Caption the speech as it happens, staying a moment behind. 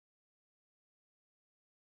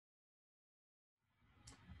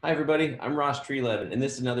Hi, everybody. I'm Ross Treleven, and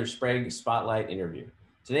this is another Sprague Spotlight interview.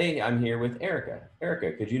 Today, I'm here with Erika.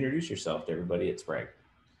 Erika, could you introduce yourself to everybody at Sprague?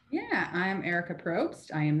 Yeah, I'm Erika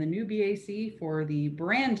Probst. I am the new BAC for the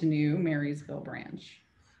brand new Marysville branch.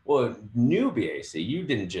 Well, new BAC, you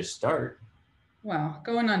didn't just start. Well,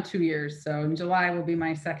 going on 2 years. So in July will be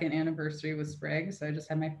my second anniversary with Sprague. So I just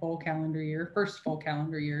had my full calendar year, first full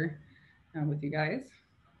calendar year with you guys.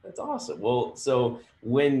 That's awesome. Well, so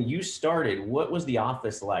when you started, what was the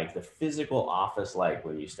office like, the physical office like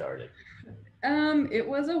when you started? It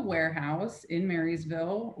was a warehouse in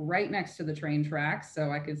Marysville, right next to the train tracks, so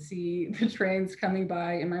I could see the trains coming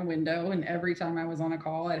by in my window. And every time I was on a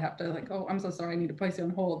call, I'd have to like, oh, I'm so sorry, I need to place you on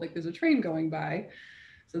hold. Like, there's a train going by.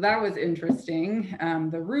 So that was interesting.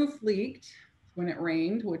 The roof leaked when it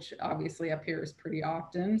rained, which obviously appears pretty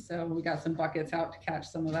often. So we got some buckets out to catch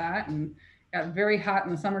some of that, and got very hot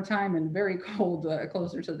in the summertime and very cold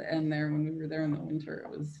closer to the end there when we were there in the winter.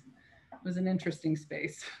 It was an interesting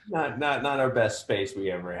space. Not our best space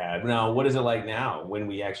we ever had. Now, what is it like now when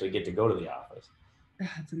we actually get to go to the office?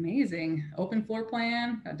 It's amazing. Open floor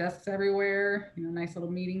plan, got desks everywhere, nice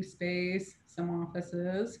little meeting space, some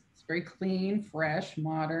offices. It's very clean, fresh,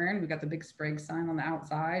 modern. We got the big Sprague sign on the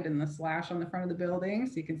outside and the slash on the front of the building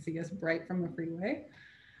so you can see us bright from the freeway.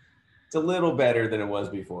 It's a little better than it was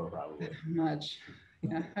before, probably. Much.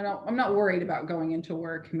 Yeah. I'm not worried about going into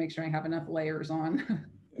work, make sure I have enough layers on.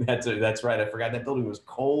 That's right. I forgot that building was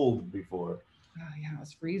cold before. Oh yeah, it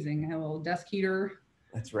was freezing. I had a little desk heater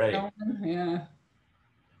That's right. going. Yeah.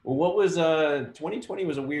 Well, what was 2020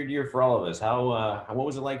 was a weird year for all of us. What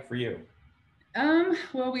was it like for you?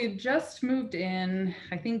 Well, we had just moved in,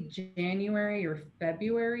 I think January or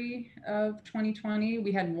February of 2020.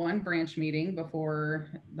 We had one branch meeting before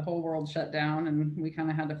the whole world shut down, and we kind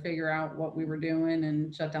of had to figure out what we were doing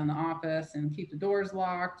and shut down the office and keep the doors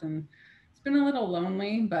locked. And it's been a little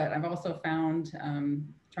lonely, but I've also found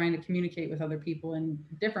trying to communicate with other people in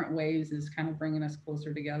different ways is kind of bringing us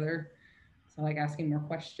closer together. So, like asking more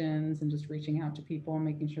questions and just reaching out to people and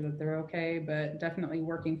making sure that they're okay. But definitely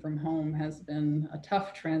working from home has been a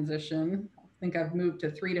tough transition. I think I've moved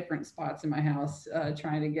to three different spots in my house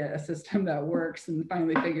trying to get a system that works, and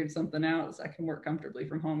finally figured something out so I can work comfortably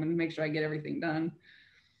from home and make sure I get everything done.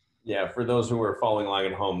 Yeah, for those who are following along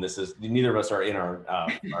at home, this is neither of us are in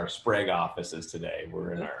our Sprague offices today.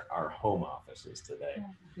 We're in our home offices today. Yeah,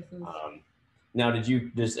 this is Um, Now, did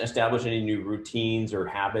you just establish any new routines or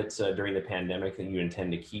habits during the pandemic that you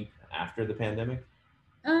intend to keep after the pandemic?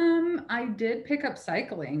 I did pick up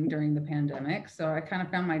cycling during the pandemic. So I kind of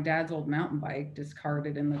found my dad's old mountain bike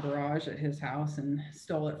discarded in the garage at his house and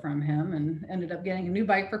stole it from him and ended up getting a new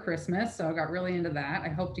bike for Christmas. So I got really into that. I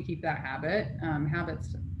hope to keep that habit.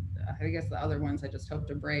 Habits, I guess the other ones I just hope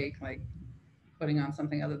to break, like putting on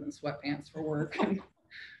something other than sweatpants for work and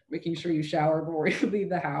making sure you shower before you leave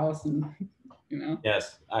the house and, you know.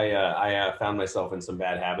 Yes, I found myself in some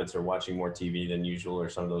bad habits or watching more TV than usual or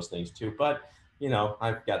some of those things too. But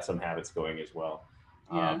I've got some habits going as well.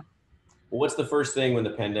 Um, Yeah. what's the first thing when the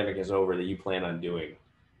pandemic is over that you plan on doing?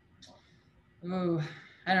 Oh,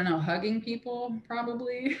 I don't know, hugging people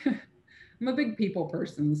probably. I'm a big people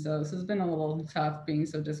person, so this has been a little tough being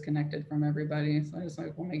so disconnected from everybody. So I just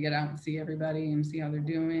like want to get out and see everybody and see how they're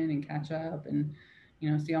doing and catch up and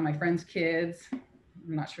see all my friends' kids.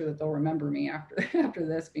 I'm not sure that they'll remember me after after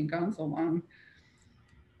this being gone so long.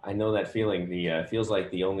 I know that feeling. The feels like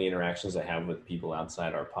the only interactions I have with people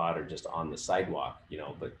outside our pod are just on the sidewalk,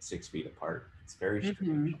 but 6 feet apart. It's very Hmm.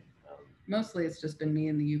 strange. Um, Mostly it's just been me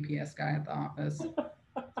and the UPS guy at the office.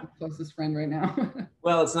 It's my closest friend right now.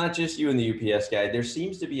 well, it's not just you and the UPS guy. There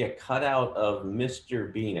seems to be a cutout of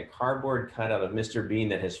Mr. Bean, a cardboard cutout of Mr. Bean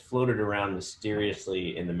that has floated around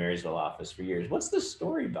mysteriously in the Marysville office for years. What's the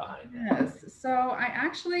story behind that? Yes. So I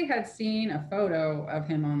actually had seen a photo of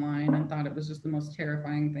him online and thought it was just the most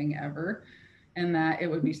terrifying thing ever. And that it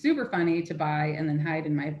would be super funny to buy and then hide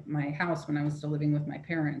in my house when I was still living with my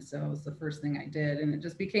parents. So it was the first thing I did. And it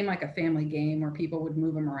just became like a family game where people would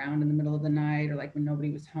move him around in the middle of the night or like when nobody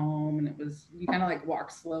was home. And it was, you kind of like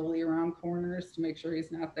walk slowly around corners to make sure he's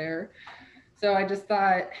not there. So I just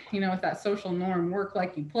thought, if that social norm work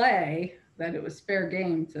like you play, that it was fair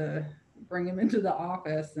game to bring him into the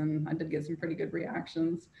office. And I did get some pretty good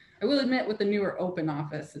reactions. I will admit, with the newer open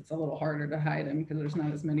office, it's a little harder to hide him because there's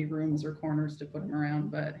not as many rooms or corners to put him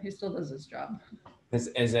around, but he still does his job.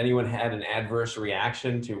 Has anyone had an adverse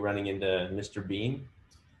reaction to running into Mr. Bean?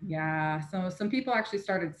 Yeah, so some people actually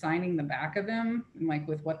started signing the back of him, and like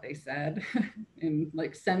with what they said, in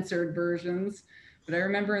like censored versions. But I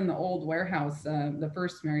remember in the old warehouse, the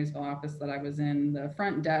first Marysville office that I was in, the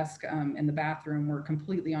front desk and the bathroom were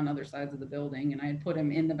completely on other sides of the building. And I had put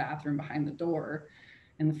him in the bathroom behind the door.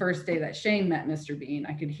 And the first day that Shane met Mr. Bean,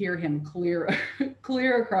 I could hear him clear,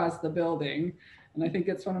 clear across the building. And I think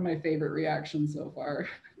it's one of my favorite reactions so far.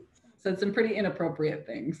 Said some pretty inappropriate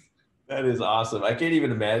things. That is awesome. I can't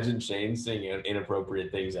even imagine Shane saying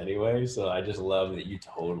inappropriate things anyway. So I just love that you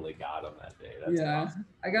totally got him that day. That's Yeah, awesome.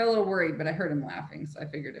 I got a little worried, but I heard him laughing, so I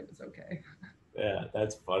figured it was okay. Yeah,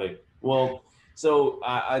 that's funny. Well, so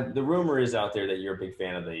the rumor is out there that you're a big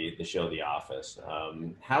fan of the show The Office.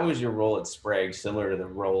 How is your role at Sprague similar to the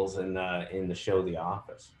roles in the show The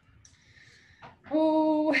Office?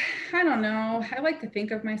 Oh, I don't know. I like to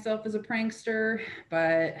think of myself as a prankster,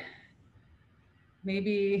 but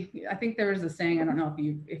maybe I think there was a saying, I don't know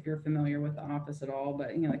if you're familiar with The Office at all,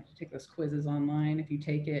 but you know, like you take those quizzes online, if you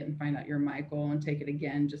take it and find out you're Michael and take it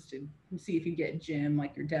again just to see if you get Jim,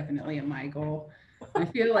 like you're definitely a Michael. I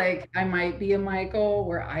feel like I might be a Michael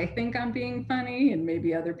where I think I'm being funny and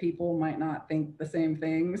maybe other people might not think the same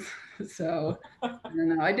things. So I don't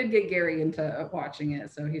know. I did get Gary into watching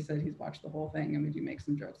it. So he said he's watched the whole thing and we do make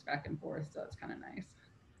some jokes back and forth. So it's kind of nice.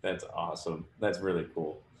 That's awesome. That's really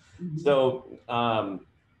cool. Mm-hmm. So,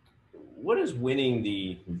 what does winning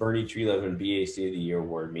the Bernie Treleven BAC of the Year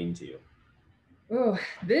award mean to you? Oh,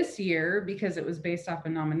 this year, because it was based off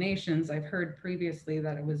of nominations, I've heard previously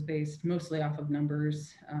that it was based mostly off of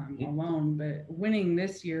numbers alone, but winning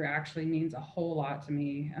this year actually means a whole lot to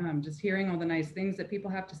me. Just hearing all the nice things that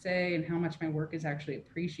people have to say and how much my work is actually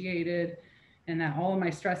appreciated, and that all of my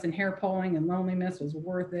stress and hair pulling and loneliness was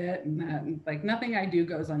worth it, and that like nothing I do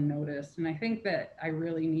goes unnoticed. And I think that I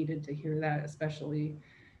really needed to hear that, especially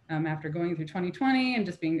after going through 2020 and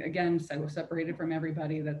just being again so separated from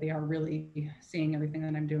everybody, that they are really seeing everything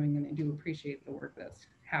that I'm doing and they do appreciate the work that's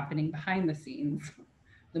happening behind the scenes,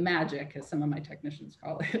 the magic as some of my technicians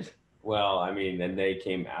call it. Well, I mean, and they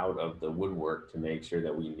came out of the woodwork to make sure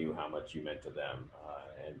that we knew how much you meant to them,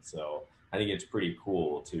 and so I think it's pretty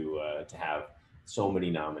cool to have so many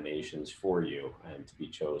nominations for you and to be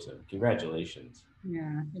chosen. Congratulations.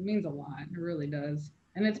 Yeah, it means a lot. It really does.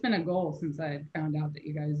 And it's been a goal since I found out that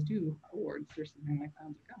you guys do awards or something like that. I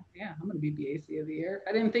was like, oh yeah, I'm gonna be BAC of the year.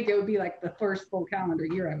 I didn't think it would be like the first full calendar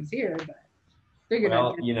year I was here, but figured I'd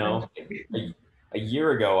Well, get you it know, eventually. a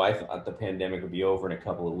year ago, I thought the pandemic would be over in a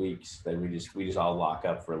couple of weeks. That we just all lock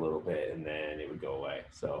up for a little bit and then it would go away.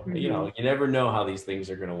 So Mm-hmm. you never know how these things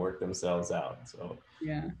are going to work themselves out. So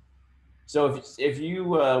Yeah. if you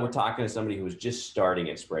were talking to somebody who was just starting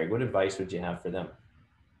at Sprague, what advice would you have for them?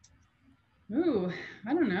 Ooh,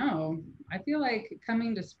 I don't know. I feel like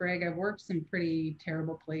coming to Sprague, I've worked some pretty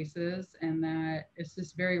terrible places, and that it's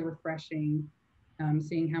just very refreshing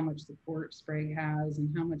seeing how much support Sprague has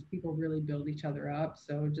and how much people really build each other up.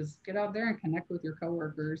 So just get out there and connect with your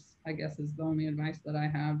coworkers, I guess is the only advice that I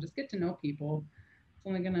have. Just get to know people. It's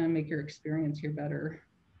only going to make your experience here better.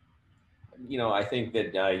 I think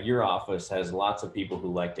that your office has lots of people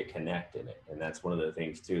who like to connect in it, and that's one of the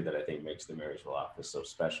things too that I think makes the Marysville office so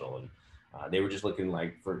special. And they were just looking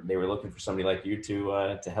for somebody like you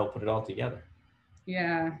to help put it all together.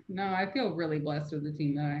 Yeah, no, I feel really blessed with the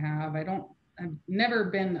team that I have. I've never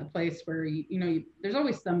been a place where, there's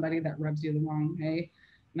always somebody that rubs you the wrong way.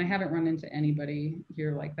 And I haven't run into anybody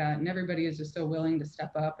here like that. And everybody is just so willing to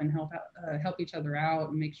step up and help each other out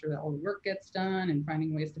and make sure that all the work gets done and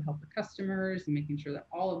finding ways to help the customers and making sure that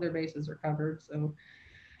all of their bases are covered. So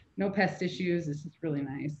no pest issues. It's just really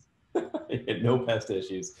nice. No pest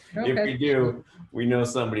issues. No If we pest do, issues. we know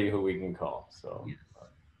somebody who we can call. So, Yes.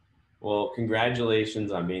 well,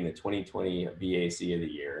 congratulations on being the 2020 BAC of the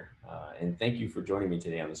year. And thank you for joining me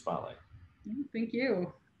today on the Spotlight. Thank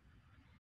you.